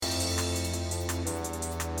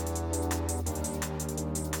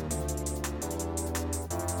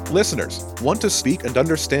Listeners, want to speak and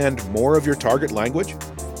understand more of your target language?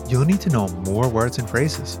 You'll need to know more words and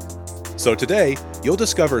phrases. So today, you'll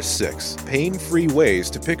discover 6 pain-free ways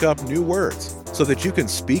to pick up new words so that you can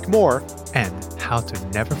speak more And how to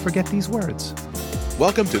never forget these words.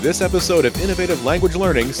 Welcome to this episode of Innovative Language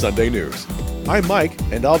Learning Sunday News. I'm Mike,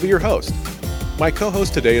 and I'll be your host. My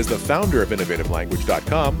co-host today is the founder of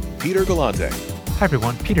InnovativeLanguage.com, Peter Galante. Hi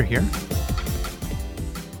everyone, Peter here.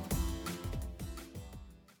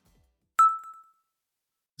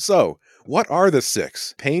 So, what are the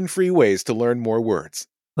 6 pain-free ways to learn more words?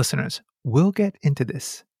 Listeners, we'll get into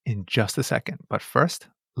this in just a second, but first,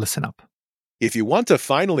 listen up. If you want to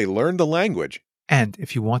finally learn the language, And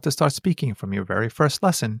if you want to start speaking from your very first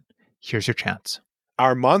lesson, here's your chance.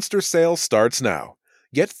 our monster sale starts now.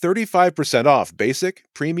 Get 35% off Basic,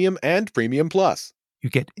 Premium, and Premium Plus. You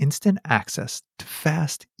get instant access to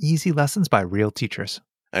fast, easy lessons by real teachers.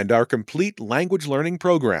 And our complete language learning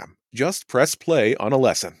program. Just press play on a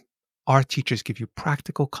lesson. Our teachers give you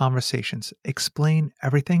practical conversations, explain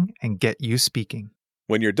everything, and get you speaking.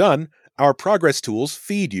 When you're done, our progress tools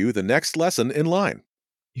feed you the next lesson in line.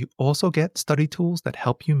 You also get study tools that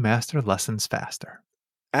help you master lessons faster.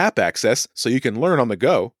 App access so you can learn on the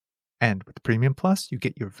go. And with Premium Plus, you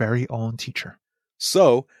get your very own teacher.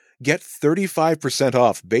 So, get 35%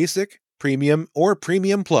 off Basic, Premium, or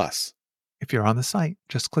Premium Plus. If you're on the site,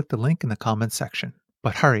 just click the link in the comments section.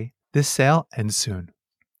 But hurry, this sale ends soon.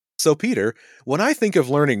 So, Peter, when I think of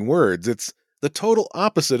learning words, it's the total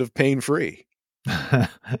opposite of pain-free.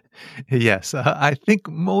 Yes, I think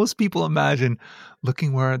most people imagine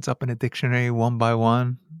looking words up in a dictionary one by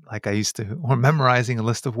one, like I used to, or memorizing a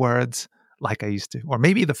list of words, like I used to, or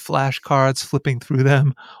maybe the flashcards, flipping through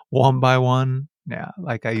them one by one, yeah,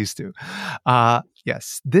 like I used to.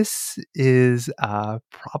 Yes, this is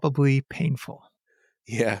probably painful.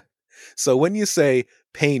 Yeah. So when you say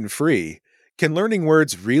pain-free, can learning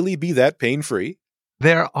words really be that pain-free?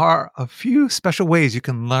 There are a few special ways you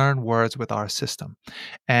can learn words with our system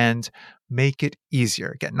and make it easier.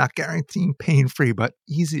 Again, not guaranteeing pain-free, but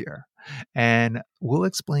easier. And we'll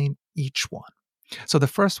explain each one. So the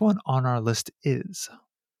first one on our list is...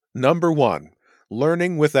 Number 1,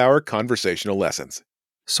 learning with our conversational lessons.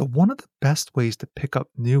 So one of the best ways to pick up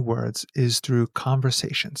new words is through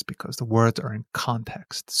conversations because the words are in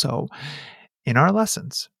context. So in our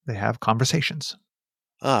lessons, they have conversations.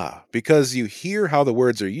 Because you hear how the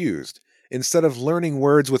words are used, instead of learning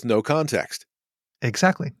words with no context.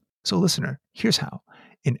 Exactly. So listener, here's how.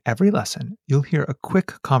 In every lesson, you'll hear a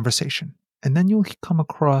quick conversation, and then you'll come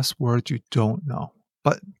across words you don't know.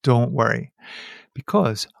 But don't worry,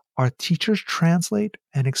 because our teachers translate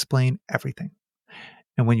and explain everything.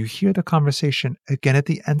 And when you hear the conversation again at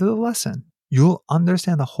the end of the lesson, you'll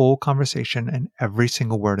understand the whole conversation and every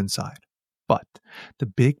single word inside. But the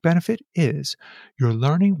big benefit is you're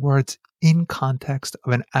learning words in context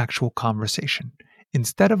of an actual conversation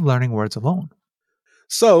instead of learning words alone.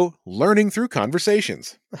 So, learning through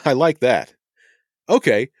conversations. I like that.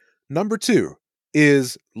 Okay, number 2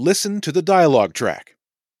 is listen to the dialogue track.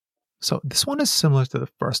 So this one is similar to the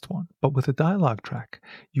first one, but with a dialogue track,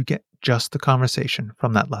 you get just the conversation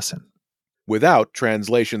from that lesson. Without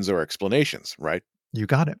translations or explanations, right? You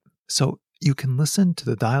got it. So you can listen to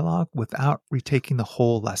the dialogue without retaking the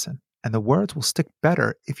whole lesson, and the words will stick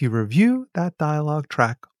better if you review that dialogue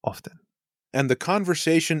track often. And the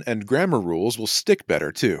conversation and grammar rules will stick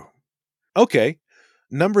better too. Okay,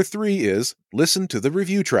 number 3 is listen to the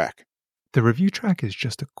review track. The review track is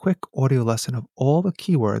just a quick audio lesson of all the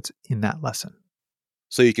keywords in that lesson.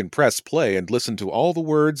 So you can press play and listen to all the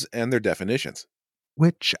words and their definitions.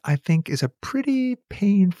 Which I think is a pretty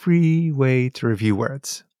pain-free way to review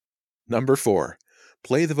words. Number 4,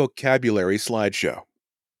 play the vocabulary slideshow.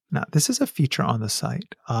 Now, this is a feature on the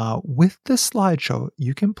site. With this slideshow,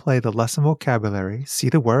 you can play the lesson vocabulary, see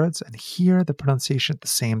the words, and hear the pronunciation at the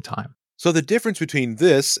same time. So the difference between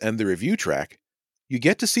this and the review track, you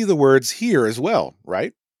get to see the words here as well,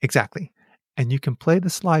 right? Exactly. And you can play the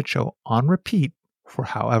slideshow on repeat for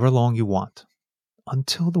however long you want,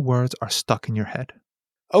 until the words are stuck in your head.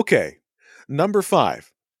 Okay, number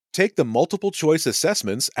 5, take the multiple choice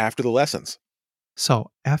assessments after the lessons.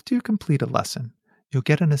 So after you complete a lesson, you'll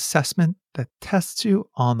get an assessment that tests you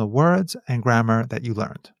on the words and grammar that you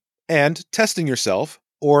learned. And testing yourself,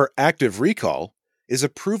 or active recall, is a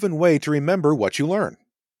proven way to remember what you learn.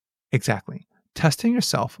 Exactly. Testing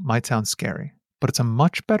yourself might sound scary, but it's a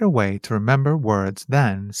much better way to remember words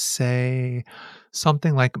than, say,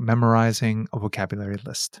 something like memorizing a vocabulary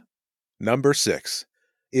list. Number 6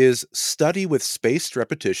 is study with spaced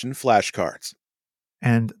repetition flashcards.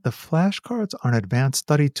 And the flashcards are an advanced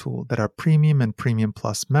study tool that our Premium and Premium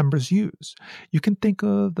Plus members use. You can think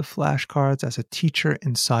of the flashcards as a teacher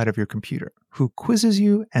inside of your computer who quizzes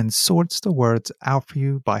you and sorts the words out for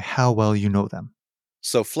you by how well you know them.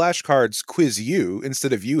 So flashcards quiz you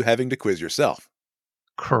instead of you having to quiz yourself.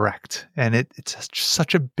 Correct. And it's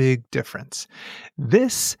such a big difference.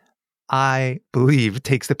 This, I believe,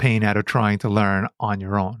 takes the pain out of trying to learn on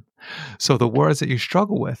your own. So the words that you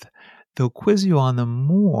struggle with, they'll quiz you on them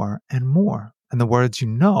more and more. And the words you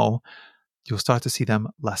know, you'll start to see them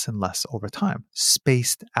less and less over time,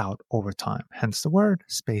 spaced out over time. Hence the word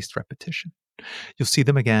spaced repetition. You'll see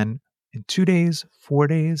them again in 2 days, 4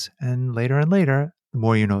 days, and later, the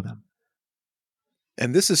more you know them.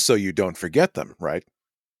 And this is so you don't forget them, right?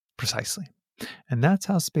 Precisely. And that's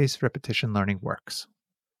how spaced repetition learning works.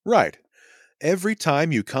 Right. Every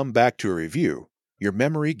time you come back to a review, your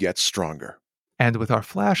memory gets stronger. And with our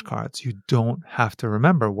flashcards, you don't have to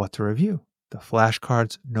remember what to review. The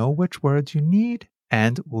flashcards know which words you need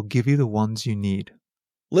and will give you the ones you need.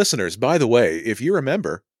 Listeners, by the way, if you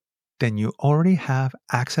remember, then you already have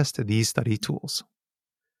access to these study tools.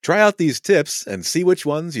 Try out these tips and see which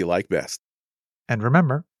ones you like best. And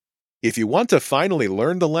remember, if you want to finally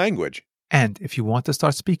learn the language, and if you want to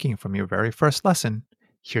start speaking from your very first lesson,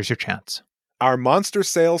 here's your chance. Our monster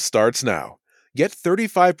sale starts now. Get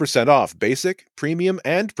 35% off Basic, Premium,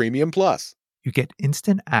 and Premium Plus. You get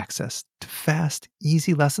instant access to fast,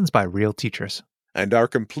 easy lessons by real teachers. And our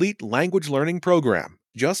complete language learning program.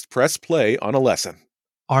 Just press play on a lesson.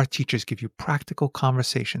 Our teachers give you practical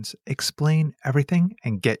conversations, explain everything,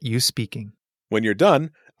 and get you speaking. When you're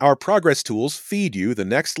done, our progress tools feed you the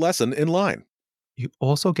next lesson in line. You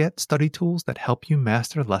also get study tools that help you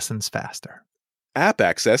master lessons faster. App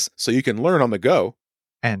access so you can learn on the go.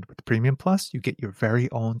 And with Premium Plus, you get your very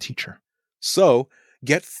own teacher. So,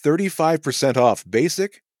 get 35% off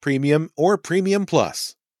Basic, Premium, or Premium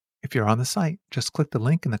Plus. If you're on the site, just click the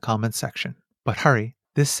link in the comments section. But hurry,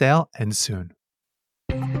 this sale ends soon.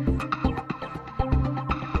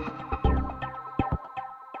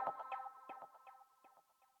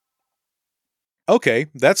 Okay,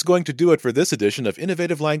 that's going to do it for this edition of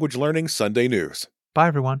Innovative Language Learning Sunday News. Bye,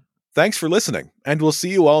 everyone. Thanks for listening, and we'll see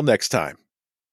you all next time.